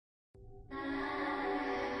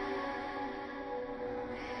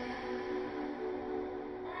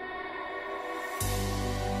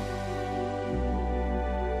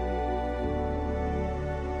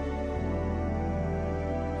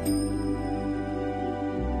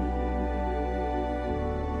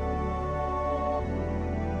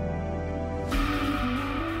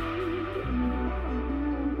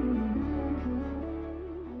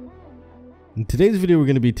In today's video, we're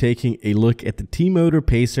going to be taking a look at the T-Motor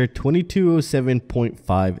Pacer 2207.5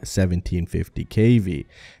 1750 kV.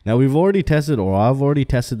 Now, I've already tested the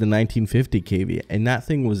 1950 kV, and that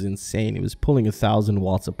thing was insane. It was pulling 1,000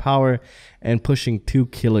 watts of power and pushing 2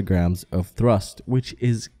 kilograms of thrust, which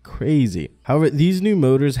is crazy. However, these new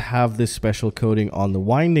motors have this special coating on the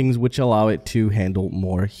windings which allow it to handle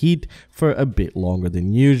more heat for a bit longer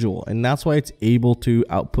than usual, and that's why it's able to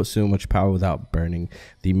output so much power without burning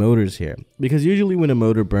the motors here. Because usually when a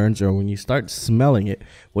motor burns, or when you start smelling it,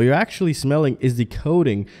 what you're actually smelling is the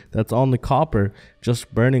coating that's on the copper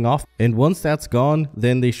just burning off, and once that's gone,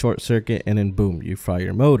 then they short circuit and then boom, you fry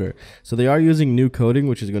your motor. So they are using new coating,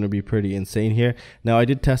 which is going to be pretty insane here. Now, I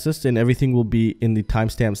did test this, and everything will be in the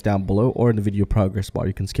timestamps down below or in the video progress bar.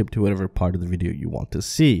 You can skip to whatever part of the video you want to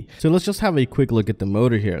see. So let's just have a quick look at the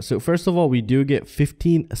motor here. So first of all, we do get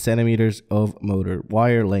 15 centimeters of motor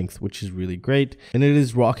wire length, which is really great, and it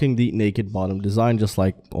is rocking the naked bottom design just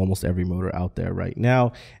like almost every motor out there right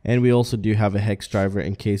now. And we also do have a hex driver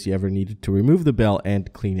in case you ever needed to remove the bell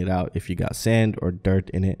and clean it out if you got sand or dirt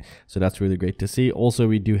in it. So that's really great to see. Also,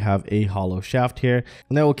 we do have a hollow shaft here,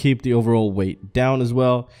 and that will keep the overall weight down as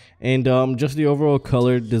well. And just the overall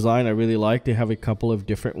color design I really like. They have a couple of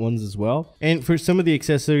different ones as well. And for some of the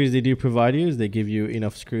accessories they do provide you is they give you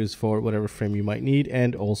enough screws for whatever frame you might need,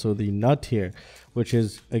 and also the nut here, which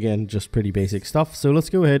is again just pretty basic stuff. So let's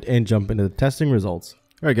go ahead and jump into the testing results.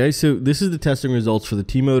 Alright guys, so this is the testing results for the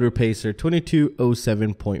T-Motor Pacer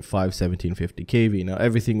 2207.5 1750 kV. Now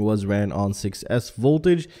everything was ran on 6S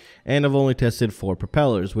voltage, and I've only tested 4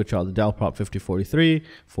 propellers, which are the Dalrc 5043,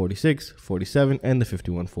 46, 47, and the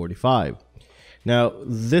 5145. Now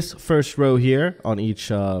this first row here on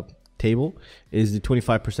each table is the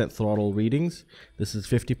 25% throttle readings. This is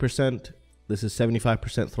 50%, this is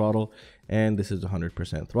 75% throttle, and this is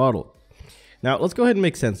 100% throttle. Now, let's go ahead and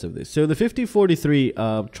make sense of this. So the 5043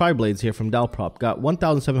 tri-blades here from Dalrc got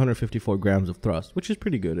 1,754 grams of thrust, which is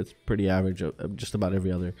pretty good. It's pretty average of just about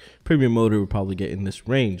every other premium motor would probably get in this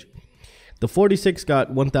range. The 46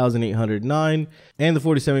 got 1,809, and the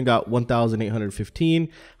 47 got 1,815.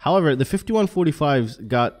 However, the 5145s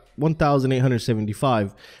got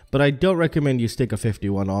 1,875, but I don't recommend you stick a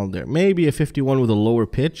 51 on there. Maybe a 51 with a lower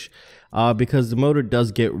pitch, because the motor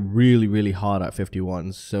does get really hot at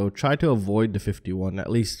 51s. So try to avoid the 51,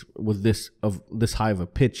 at least with this high of a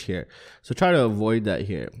pitch here. So try to avoid that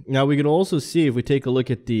here. Now we can also see, if we take a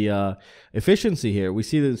look at the efficiency here, we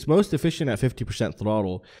see that it's most efficient at 50%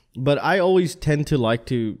 throttle. But I always tend to like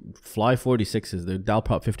to fly 46s. The Dalrc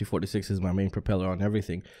 5046 is my main propeller on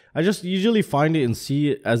everything. I just usually find it and see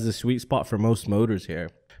it as the sweet spot for most motors here.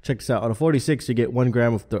 Check this out. On a 46, you get 1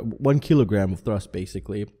 kilogram of thrust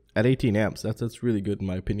basically at 18 amps. That's really good in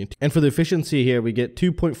my opinion. And for the efficiency here, we get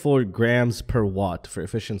 2.4 grams per watt for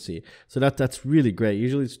efficiency. So that's really great.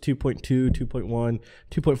 Usually it's 2.2, 2.1,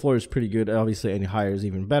 2.4 is pretty good. Obviously any higher is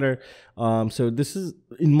even better. So this is,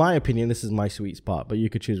 in my opinion, this is my sweet spot, but you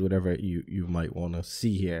could choose whatever you might want to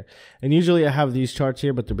see here. And usually I have these charts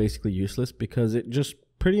here, but they're basically useless because it just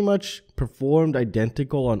pretty much performed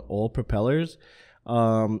identical on all propellers.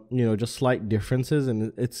 You know, just slight differences,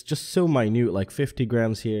 and it's just so minute, like 50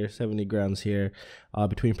 grams here, 70 grams here,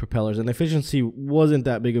 between propellers, and efficiency wasn't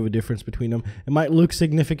that big of a difference between them. It might look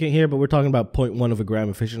significant here, but we're talking about 0.1 of a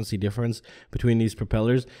gram efficiency difference between these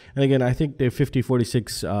propellers. And again, I think the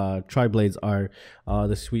 5046 tri-blades are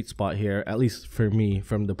the sweet spot here, at least for me,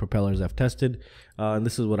 from the propellers I've tested, and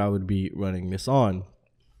this is what I would be running this on.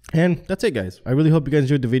 And that's it, guys. I really hope you guys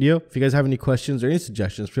enjoyed the video. If you guys have any questions or any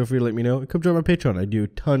suggestions, feel free to let me know. And come join my Patreon. I do a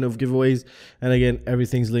ton of giveaways. And again,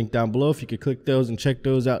 everything's linked down below. If you could click those and check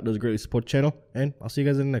those out, those greatly support the channel. And I'll see you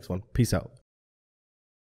guys in the next one. Peace out.